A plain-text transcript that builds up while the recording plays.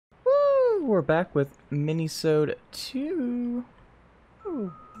we're back with Minisode 2.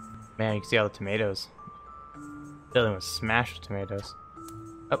 Ooh. Man, you can see all the tomatoes. Building was smashed with tomatoes.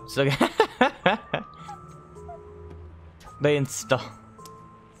 Oh, so they install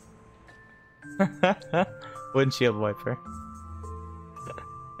windshield wiper.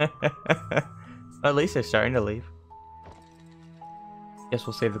 At least they're starting to leave. Guess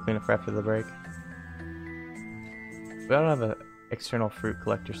we'll save the cleanup for after the break. We don't have an external fruit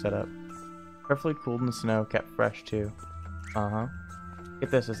collector set up. Carefully cooled in the snow, kept fresh too. Uh-huh.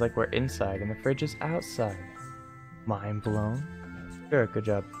 Get this, it's like we're inside and the fridge is outside. Mind blown? Sure, good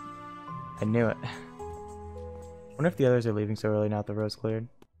job. I knew it. Wonder if the others are leaving so early now that the road's cleared.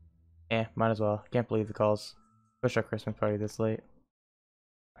 Eh, might as well. Can't believe the calls. Push our Christmas party this late.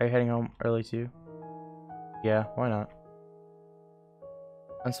 Are you heading home early too? Yeah, why not?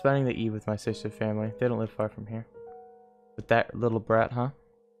 I'm spending the eve with my sister's family. They don't live far from here. With that little brat, huh?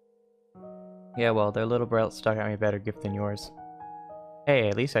 Yeah, well, their little brat stuck at me a better gift than yours. Hey,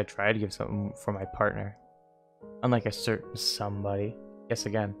 at least I tried to give something for my partner. Unlike a certain somebody. Guess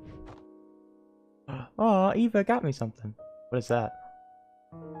again. Oh, Eva got me something. What is that?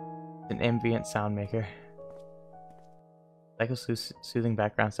 It's an ambient sound maker. Soothing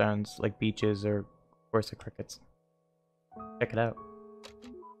background sounds like beaches or chorus of crickets. Check it out.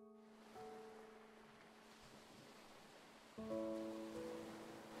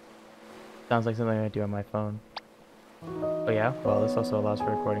 Sounds like something I do on my phone. Oh yeah? Well, this also allows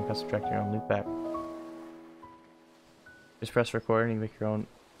for recording custom track your own loopback. Just press record and you make your own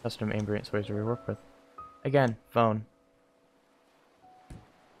custom ambient stories to rework with. Again, phone.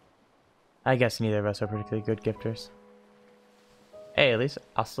 I guess neither of us are particularly good gifters. Hey, at least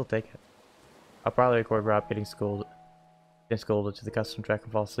I'll still take it. I'll probably record Rob getting scolded to the custom track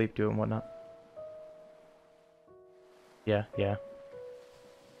and fall asleep to it and whatnot. Yeah.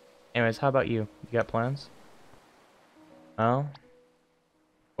 Anyways, how about you? You got plans? Oh?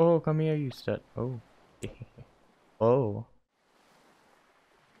 Oh, come here, you stud. Oh. Oh.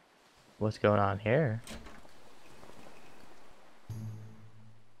 What's going on here?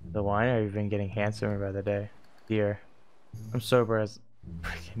 The wine are even getting handsomer by the day. Dear. I'm sober as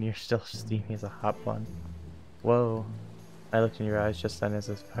freaking you're still steamy as a hot bun. Whoa. I looked in your eyes just then as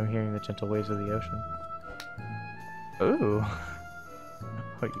if I'm hearing the gentle waves of the ocean. Ooh.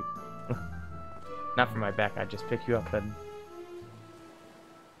 Oh, you. Not from my back, I'd just pick you up and...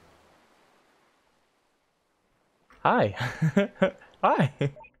 Hi! Hi!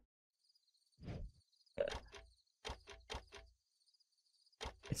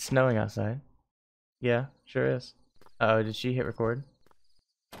 It's snowing outside. Yeah, sure is. Uh-oh, did she hit record?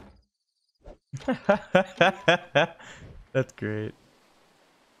 That's great.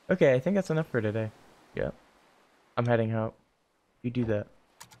 Okay, I think that's enough for today. Yep. I'm heading out. You do that.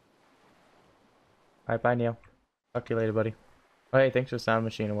 Alright, bye, Neil. Talk to you later, buddy. Oh, hey, thanks for the sound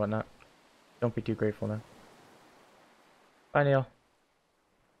machine and whatnot. Don't be too grateful now. Bye, Neil.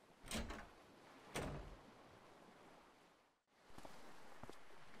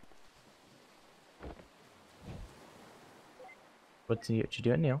 What you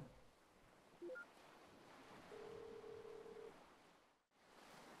doing, Neil?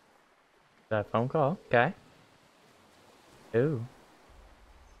 That phone call? Okay. Ooh.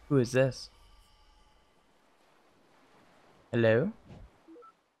 Who is this? Hello?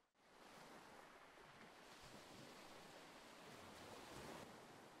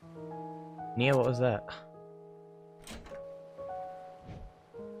 Neil, what was that?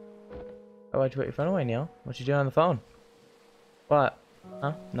 Oh, why'd you put your phone away, Neil? What you doing on the phone? What?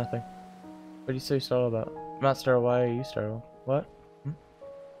 Huh? Nothing. What are you so startled about? I'm not startled. Why are you startled? What?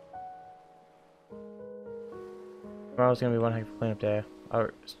 Tomorrow's gonna be one heck of a cleanup day.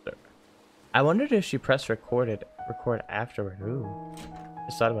 I wondered if she pressed record afterward. Ooh.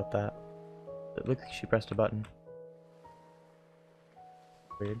 Just thought about that. It looked like she pressed a button.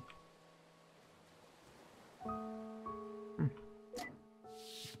 Weird.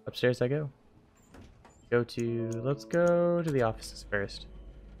 Upstairs I go. Let's go to the offices first.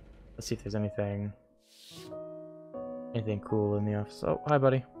 Let's see if there's anything cool in the office. Oh, hi,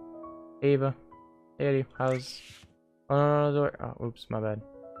 buddy. Hey, Eva. Hey, Eddie. How's... Oh, no, door. Oh, oops, my bad.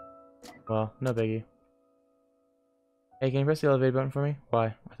 Well, no biggie. Hey, can you press the elevator button for me? Why?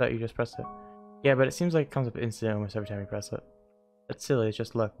 I thought you just pressed it. Yeah, but it seems like it comes up instantly almost every time you press it. That's silly, it's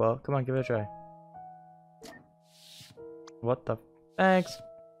just luck. Well, come on, give it a try. What the... Thanks!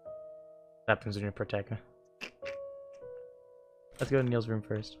 Happens when you're protecting. Let's go to Neil's room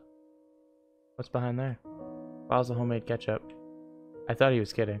first. What's behind there? Bottles of homemade ketchup. I thought he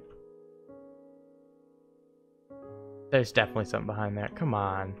was kidding. There's definitely something behind there. Come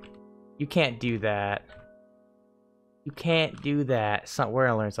on. You can't do that. You can't do that. We're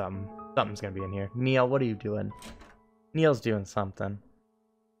gonna learn something. Something's gonna be in here. Neil, what are you doing? Neil's doing something.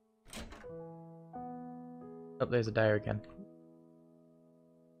 Oh, there's a diary again.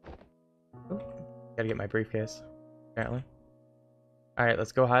 Ooh, gotta get my briefcase, apparently. Alright,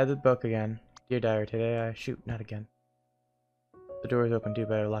 let's go hide the book again. Dear diary, today I... Shoot, not again. The door is open too,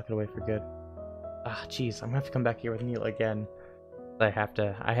 better lock it away for good. Ah, jeez, I'm gonna have to come back here with Neil again. I have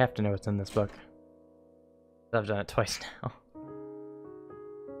to know what's in this book. I've done it twice now.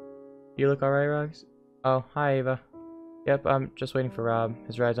 You look alright, Rox? Oh, hi, Ava. Yep, I'm just waiting for Rob.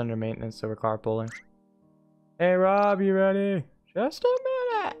 His ride's under maintenance, so we're carpooling. Hey, Rob, you ready? Just a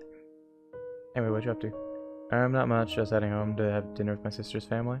minute! Anyway, what you up to? Not much, just heading home to have dinner with my sister's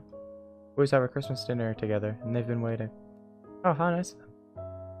family. We always have our Christmas dinner together, and they've been waiting. Oh, how nice of them.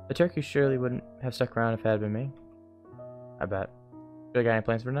 The turkey surely wouldn't have stuck around if it had been me. I bet. Do I got any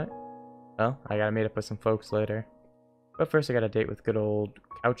plans for tonight? Well, I gotta meet up with some folks later. But first I got a date with good old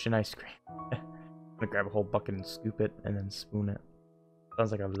couch and ice cream. I'm gonna grab a whole bucket and scoop it, and then spoon it.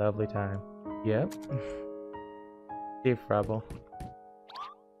 Sounds like a lovely time. Yep. See you, Frabble.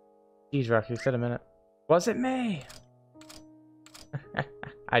 Jeez, Rocky, said a minute. Was it me?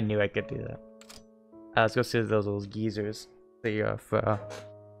 I knew I could do that. Let's go see those little geezers. See if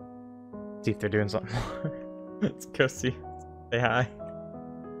they're doing something. Let's go see. Say hi.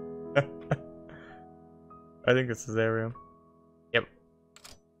 I think this is their room. Yep.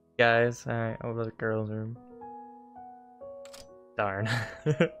 Guys, alright, over the girls' room. Darn.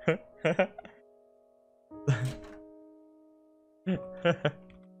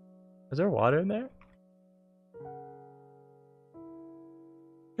 Is there water in there?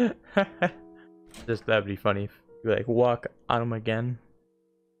 Just that'd be funny if you like walk on them again.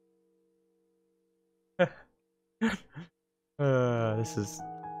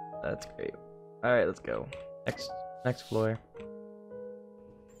 That's great. Alright, let's go. Next floor.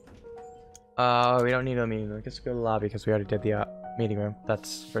 We don't need a meeting room. Let's go to the lobby because we already did the meeting room.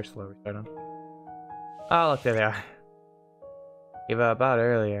 That's first floor we start on. Oh, look, there they are. Gave up about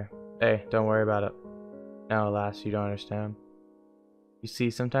earlier. Hey, don't worry about it. No, alas, you don't understand. You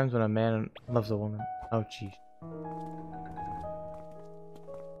see, sometimes when a man loves a woman... Oh, jeez.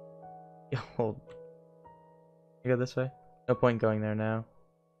 Yo, hold. You go this way? No point going there now.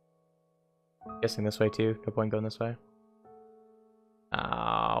 Guessing this way too. No point going this way.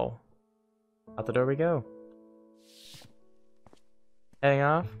 Ow. Out the door we go. Heading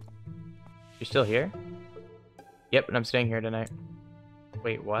off? You're still here? Yep, and I'm staying here tonight.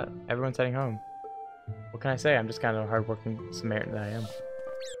 Wait, what? Everyone's heading home. What can I say? I'm just kind of a hard-working Samaritan that I am.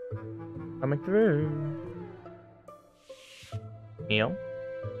 Coming through. Neil?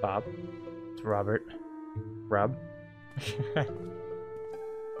 Bob? It's Robert. Rob?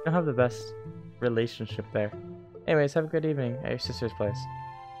 Don't have the best relationship there. Anyways, have a good evening at your sister's place.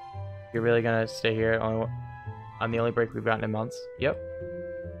 You're really gonna stay here on the only break we've gotten in months? Yep.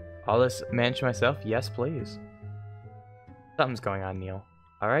 All this manage myself? Yes, please. Something's going on, Neil.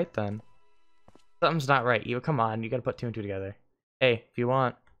 Alright then. Something's not right. You come on, you gotta put two and two together. Hey, if you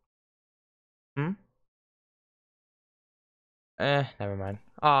want. Never mind.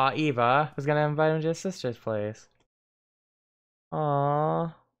 Aw, Eva was gonna invite him to his sister's place.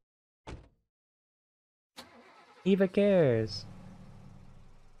 Aww. Eva cares.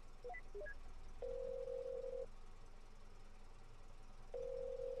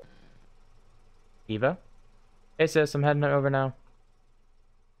 Eva? Hey sis, I'm heading over now.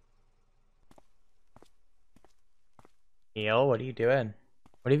 Neil, what are you doing?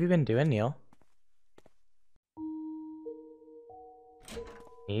 What have you been doing, Neil?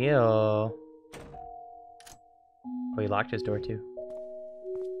 Neil. Oh, he locked his door too.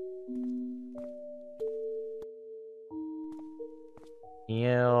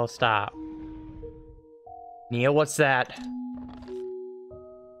 Neil, stop. Neil, what's that?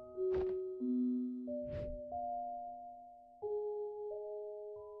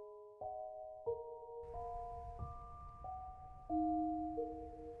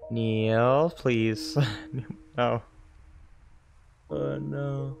 Neil, please. No. Oh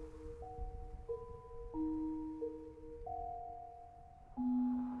no.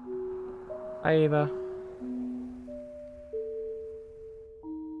 Hi, Eva.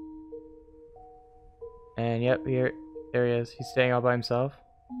 And yep, there he is. He's staying all by himself.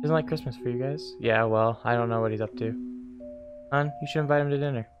 Isn't like Christmas for you guys? Yeah, well, I don't know what he's up to. Hon, you should invite him to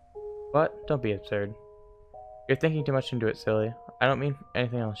dinner. What? Don't be absurd. You're thinking too much into it, silly. I don't mean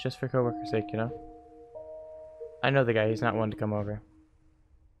anything else, just for coworker's sake, you know? I know the guy, he's not one to come over.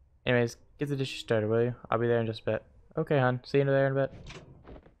 Anyways, get the dishes started, will you? I'll be there in just a bit. Okay, hon. See you there in a bit.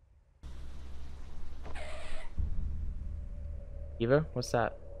 Eva, what's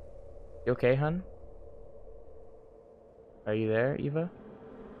that? You okay, hun? Are you there, Eva?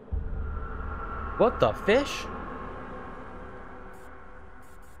 What the fish?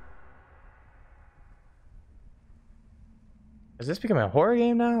 Is this becoming a horror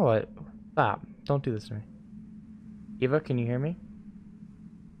game now? What? Stop. Don't do this to me. Eva, can you hear me?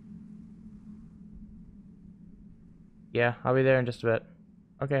 Yeah, I'll be there in just a bit.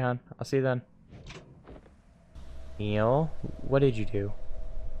 Okay, hon. I'll see you then. Neil, what did you do?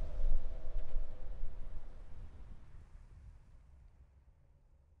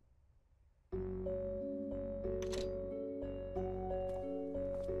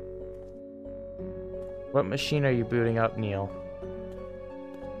 What machine are you booting up, Neil?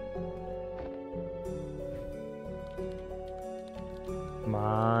 Come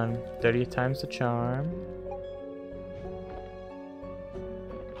on. 30 times the charm.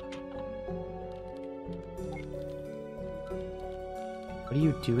 What are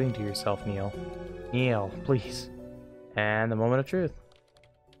you doing to yourself, Neil? Neil, please. And the moment of truth.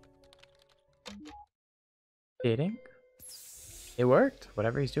 Dating? It worked.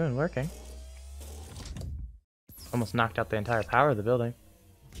 Whatever he's doing, working. Almost knocked out the entire power of the building.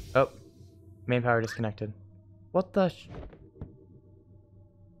 Oh. Main power disconnected. What the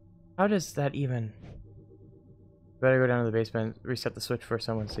How does that even... Better go down to the basement, reset the switch before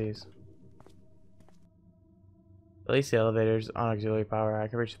someone sees. At least the elevator's on auxiliary power. I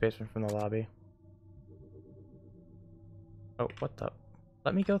can reach the basement from the lobby. Oh, what the...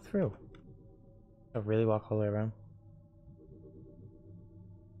 Let me go through. I'll really walk all the way around.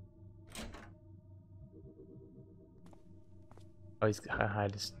 Oh, he's gotta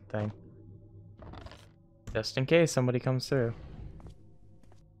hide this thing. Just in case somebody comes through.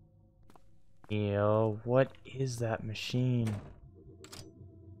 Yo, what is that machine?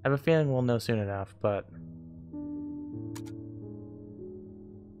 I have a feeling we'll know soon enough, but...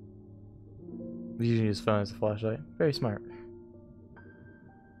 He's using his phone as a flashlight. Very smart.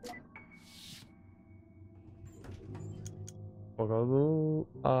 We'll go...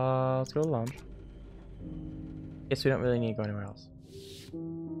 let's go to the lounge. Guess we don't really need to go anywhere else.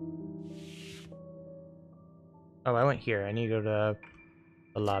 Oh, I went here. I need to go to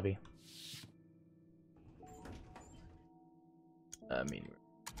the lobby.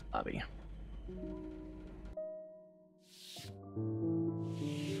 Lobby.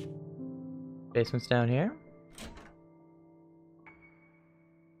 Basement's down here.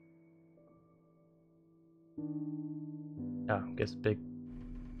 Oh, guess big.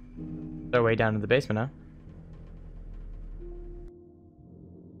 Our way down to the basement, huh?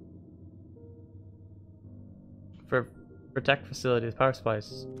 For protect facilities, power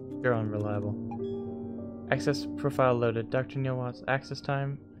supplies, they're unreliable. Access profile loaded. Dr. Neil Watts. Access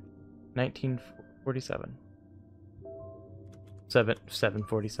time 1947.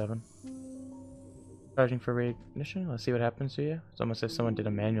 747. Charging for reignition. Let's see what happens to you. It's almost as if someone did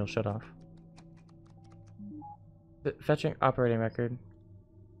a manual shut off. Fetching operating record.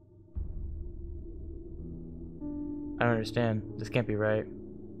 I don't understand. This can't be right.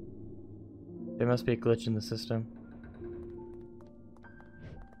 There must be a glitch in the system.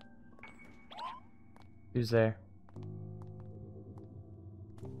 Who's there?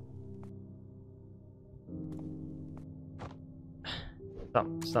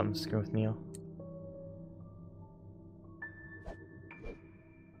 Something's screwing with Neil.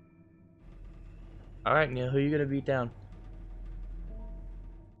 Alright, Neil, who are you gonna beat down?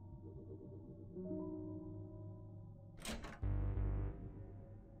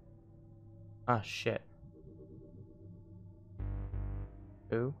 Ah, shit.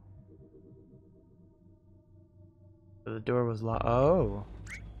 Who? The door was locked. Oh.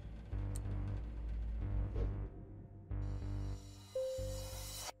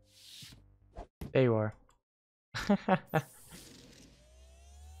 There you are.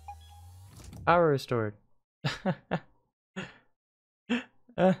 Power restored.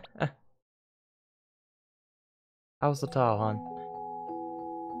 How's the towel, hon?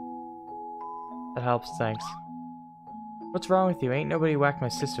 That helps, thanks. What's wrong with you? Ain't nobody whacked my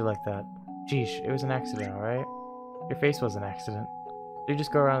sister like that. Jeesh, it was an accident, alright? Your face was an accident. You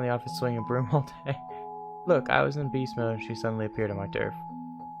just go around the office swinging a broom all day. Look, I was in beast mode and she suddenly appeared on my turf.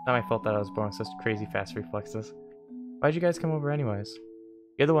 Not my fault that I was born with such crazy fast reflexes. Why'd you guys come over anyways?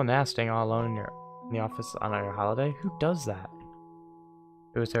 You're the one that staying all alone in the office on your holiday? Who does that?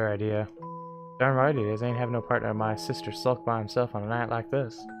 It was her idea. Darn right it is. I ain't have no partner. My sister sulk by himself on a night like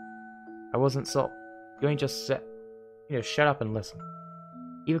this. I wasn't sulk. You ain't just set. You know, shut up and listen.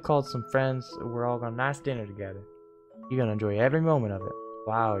 Eva called some friends. We're all gonna nice dinner together. You're gonna enjoy every moment of it.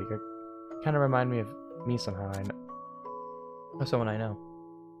 Wow, you kind of remind me of me somehow. I know. Or someone I know.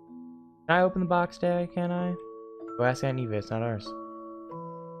 Can I open the box, Dad? Can I? Go ask Aunt Eva, it's not ours.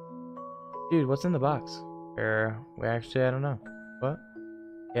 Dude, what's in the box? We actually, I don't know. What?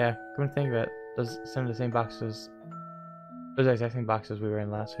 Yeah, come to think of it, those some of the same boxes. Those are the exact same boxes we were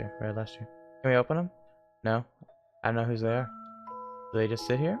in last year, right? Last year. Can we open them? No. I don't know whose they are. Do they just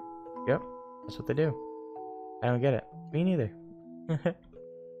sit here? Yep, that's what they do. I don't get it. Me neither.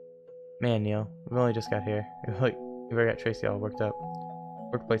 Man, Neil, we've only just got here. Like, we've already got Tracy all worked up.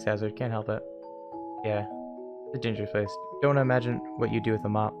 Workplace hazard, can't help it. Yeah, it's a dangerous place. Don't imagine what you do with a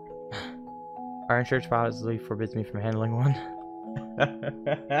mop. Our insurance probably forbids me from handling one.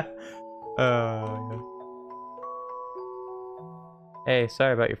 Oh, yeah. Hey,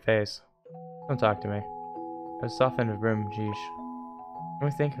 sorry about your face. Don't talk to me. I was softened with room, geesh. When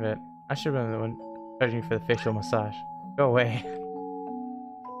we think of it, I should have been the one charging you for the facial massage. Go away.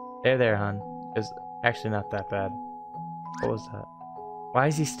 There, hon. It's actually not that bad. What was that? Why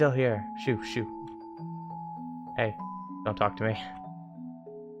is he still here? Shoo. Hey, don't talk to me.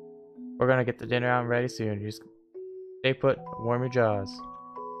 We're gonna get the dinner out and ready soon. You just stay put, warm your jaws.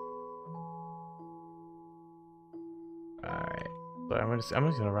 Alright. So I'm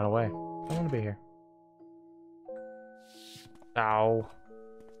just gonna run away. I don't wanna be here. Ow.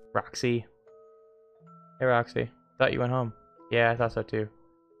 Roxy. Hey, Roxy. Thought you went home. Yeah, I thought so too.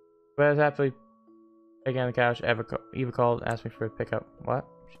 But I was happily taking on the couch. Eva called, asked me for a pickup. What?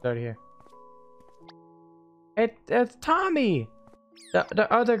 She's already here. It's Tommy!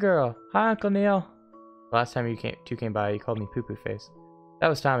 The other girl. Hi, Uncle Neil. Last time you came by, you called me poo-poo face. That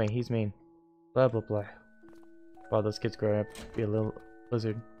was Tommy. He's mean. Blah, blah, blah. While those kids growing up, be a little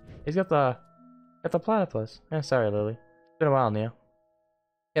lizard. He's got the platypus. Sorry, Lily. It's been a while, Neil.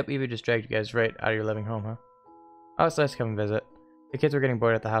 Yep, Eva just dragged you guys right out of your living home, huh? Oh, it's nice to come and visit. The kids were getting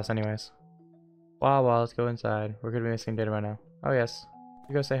bored at the house anyways. Wow, let's go inside. We're gonna be missing dinner right now. Oh, yes.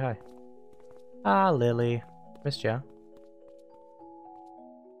 You go say hi. Ah, Lily. Missed ya.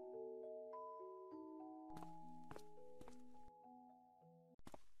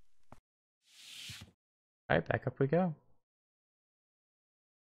 Alright, back up we go.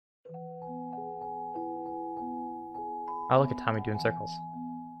 Oh, look at Tommy doing circles.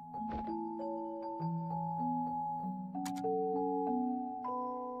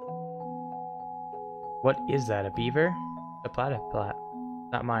 What is that, a beaver? The platyplat.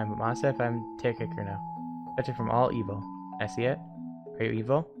 Not mine, but Mom said if I'm tear kicker now. Touch it from all evil. Can I see it? Are you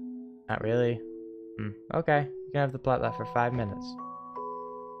evil? Not really. Okay. You can have the platplat for 5 minutes.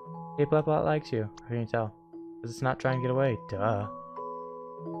 Hey, platplat likes you. How can you tell? Because it's not trying to get away. Duh.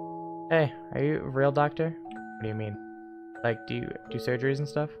 Hey, are you a real doctor? What do you mean? Like, do you do surgeries and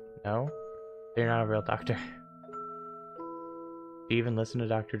stuff? No? You're not a real doctor. Do you even listen to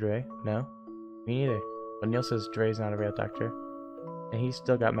Dr. Dre? No? Me neither. But Neil says Dre's not a real doctor. And he's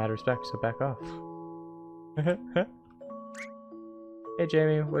still got mad respect, so back off. Hey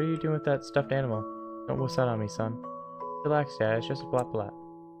Jamie, what are you doing with that stuffed animal? Don't wuss out on me, son. Relax, Dad, it's just a blat blat.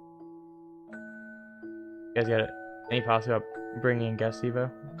 You guys got any policy about bringing in guests, Evo?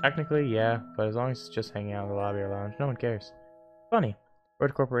 Technically, yeah, but as long as it's just hanging out in the lobby or lounge, no one cares. Funny.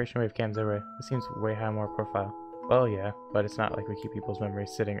 Word Corporation, we have cams everywhere. It seems way high more profile. Well, yeah, but it's not like we keep people's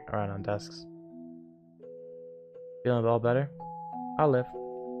memories sitting around on desks. Feeling all better? I'll live.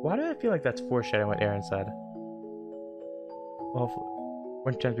 Why do I feel like that's foreshadowing what Aaron said? Well, hopefully.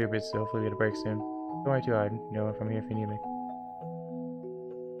 One chance to be busy, so hopefully we get a break soon. Don't worry too hard. You know if I'm here if you need me.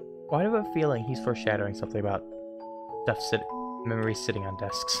 Why do I have a feeling he's foreshadowing something about memories sitting on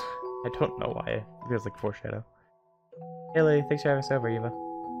desks? I don't know why. It feels like foreshadow. Hey Lily, thanks for having us over, Eva.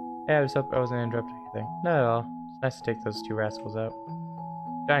 Hey, I just hope I wasn't interrupting anything. Not at all. It's nice to take those two rascals out.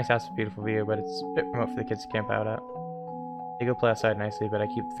 Johnny's house is a beautiful view, but it's a bit remote for the kids to camp out at. They go play outside nicely, but I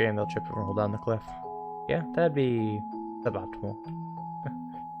keep fearing they'll trip and roll down the cliff. Yeah, that'd be suboptimal.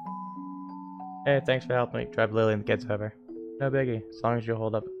 Hey, thanks for helping me drive Lily and the kids over. No biggie, as long as you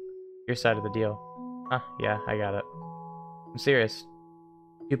hold up your side of the deal. Yeah, I got it. I'm serious.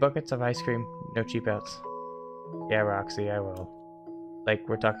 2 buckets of ice cream, no cheap outs. Yeah, Roxy, I will. Like,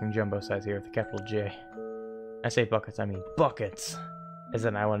 we're talking jumbo size here with a capital J. I say buckets, I mean buckets! As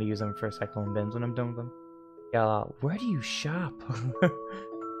in I want to use them for recycling bins when I'm done with them. Yeah, where do you shop?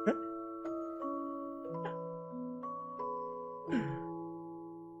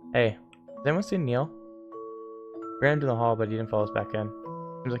 Hey, has anyone seen Neil? We ran into the hall, but he didn't follow us back in.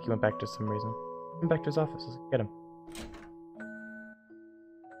 Seems like he went back to some reason. Went back to his office. Let's get him.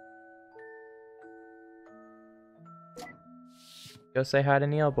 Go say hi to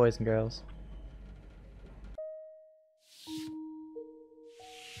Neil, boys and girls.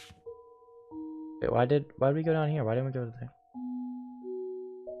 Wait, why did we go down here? Why didn't we go to there?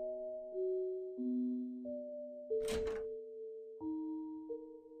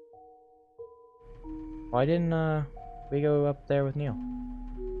 Why didn't we go up there with Neil?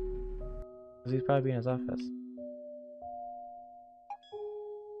 Because he's probably in his office.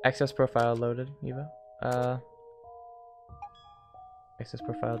 Access profile loaded, Eva. Access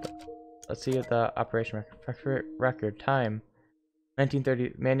profile. Let's see the operation record. Time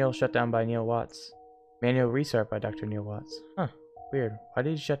 1930. Manual shutdown by Neil Watts. Manual restart by Dr. Neil Watts. Huh. Weird. Why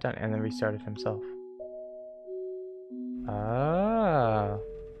did he shut down and then restart it himself? Ah.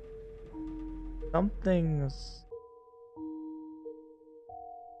 Something's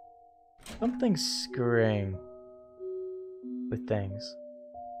screwing with things.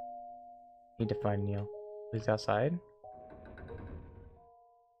 Need to find Neil. He's outside.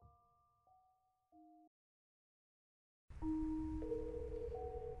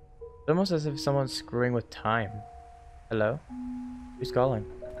 It's almost as if someone's screwing with time. Hello? Who's calling?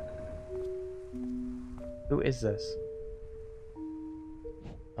 Who is this?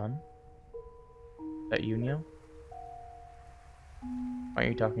 Son? Is that you, Neil? Why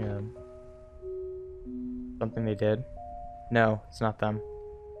aren't you talking to them? Something they did? No, it's not them.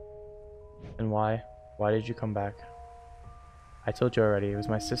 And why? Why did you come back? I told you already, it was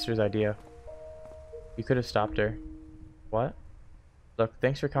my sister's idea. You could have stopped her. What? Look,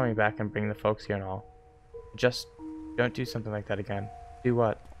 thanks for coming back and bringing the folks here and all. Just don't do something like that again. Do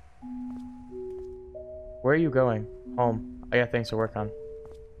what? Where are you going? Home. I got things to work on.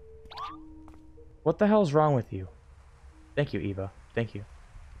 What the hell's wrong with you? Thank you, Eva. Thank you.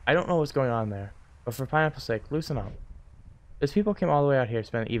 I don't know what's going on there, but for pineapple's sake, loosen up. Those people came all the way out here to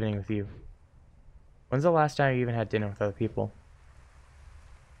spend the evening with you. When's the last time you even had dinner with other people?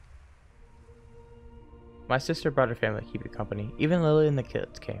 My sister brought her family to keep you company. Even Lily and the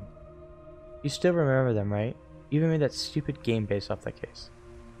kids came. You still remember them, right? You even made that stupid game based off that case.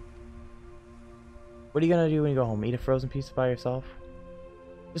 What are you gonna do when you go home? Eat a frozen pizza by yourself?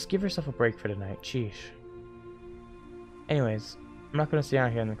 Just give yourself a break for tonight. Sheesh. Anyways, I'm not gonna sit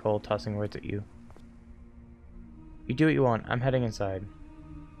down here in the cold tossing words at you. You do what you want. I'm heading inside.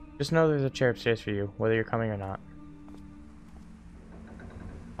 Just know there's a chair upstairs for you, whether you're coming or not.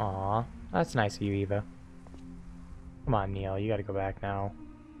 Aw, that's nice of you, Eva. Come on, Neil, you gotta go back now.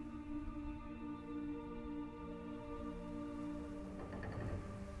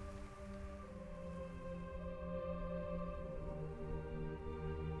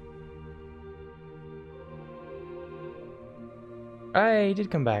 Hey, he did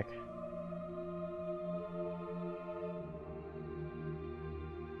come back.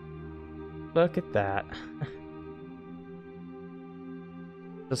 Look at that.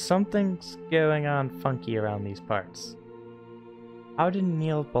 So something's going on funky around these parts. How did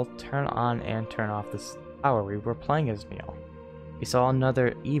Neil both turn on and turn off this power? We were playing as Neil. We saw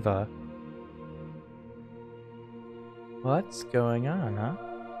another Eva. What's going on, huh?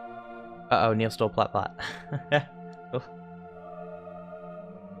 Uh-oh, Neil stole plot plot. Oh.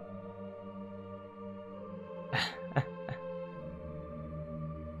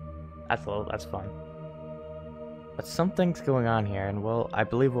 That's fun. But something's going on here, and I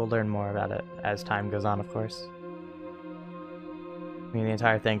believe we'll learn more about it as time goes on, of course. I mean, the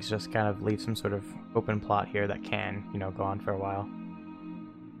entire thing's just kind of leaves some sort of open plot here that can, you know, go on for a while.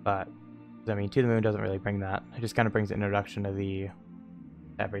 But, I mean, To the Moon doesn't really bring that. It just kind of brings the introduction to the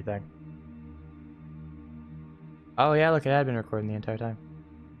everything. Oh yeah, look, it had been recording the entire time.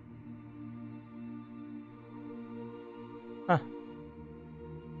 Huh.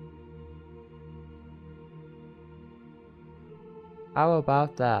 How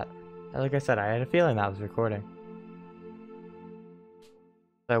about that? Like I said, I had a feeling that was recording.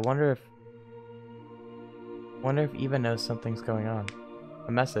 I wonder if Eva knows something's going on.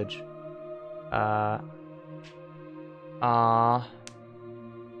 A message. That's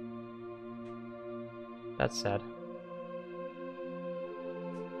sad.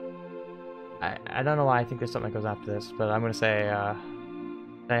 I don't know why I think there's something that goes after this, but I'm gonna say, I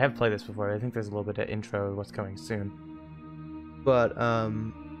have played this before. I think there's a little bit of intro of what's coming soon. But,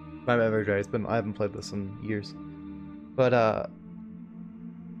 my memory right, I haven't played this in years. But,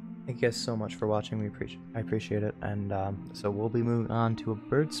 thank you guys so much for watching. I appreciate it. And, so we'll be moving on to a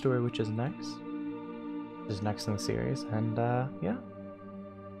bird story, which is next. Which is next in the series. And, yeah.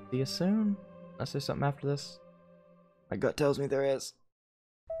 See you soon. Unless there's something after this. My gut tells me there is.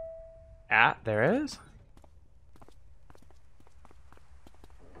 Ah, there is?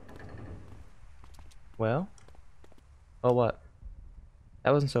 Well? Oh, what?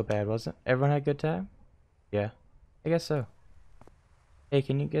 That wasn't so bad, was it? Everyone had a good time? Yeah, I guess so. Hey,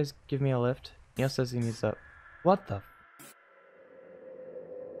 can you guys give me a lift? Neil says he needs up. What the?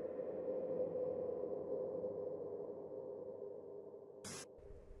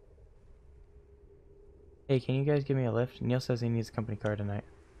 Hey, can you guys give me a lift? Neil says he needs a company car tonight.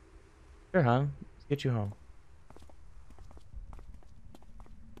 Sure, hon. Let's get you home.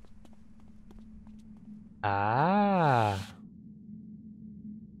 Ah.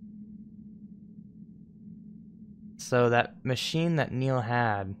 So that machine that Neil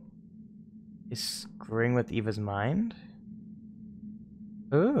had is screwing with Eva's mind?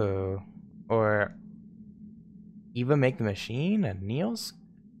 Ooh. Or Eva make the machine and Neil's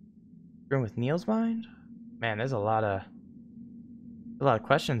screwing with Neil's mind? Man, there's a lot of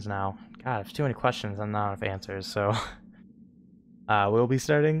questions now. God, there's too many questions and not enough answers, so we'll be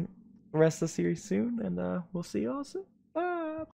starting the rest of the series soon, and we'll see you all soon.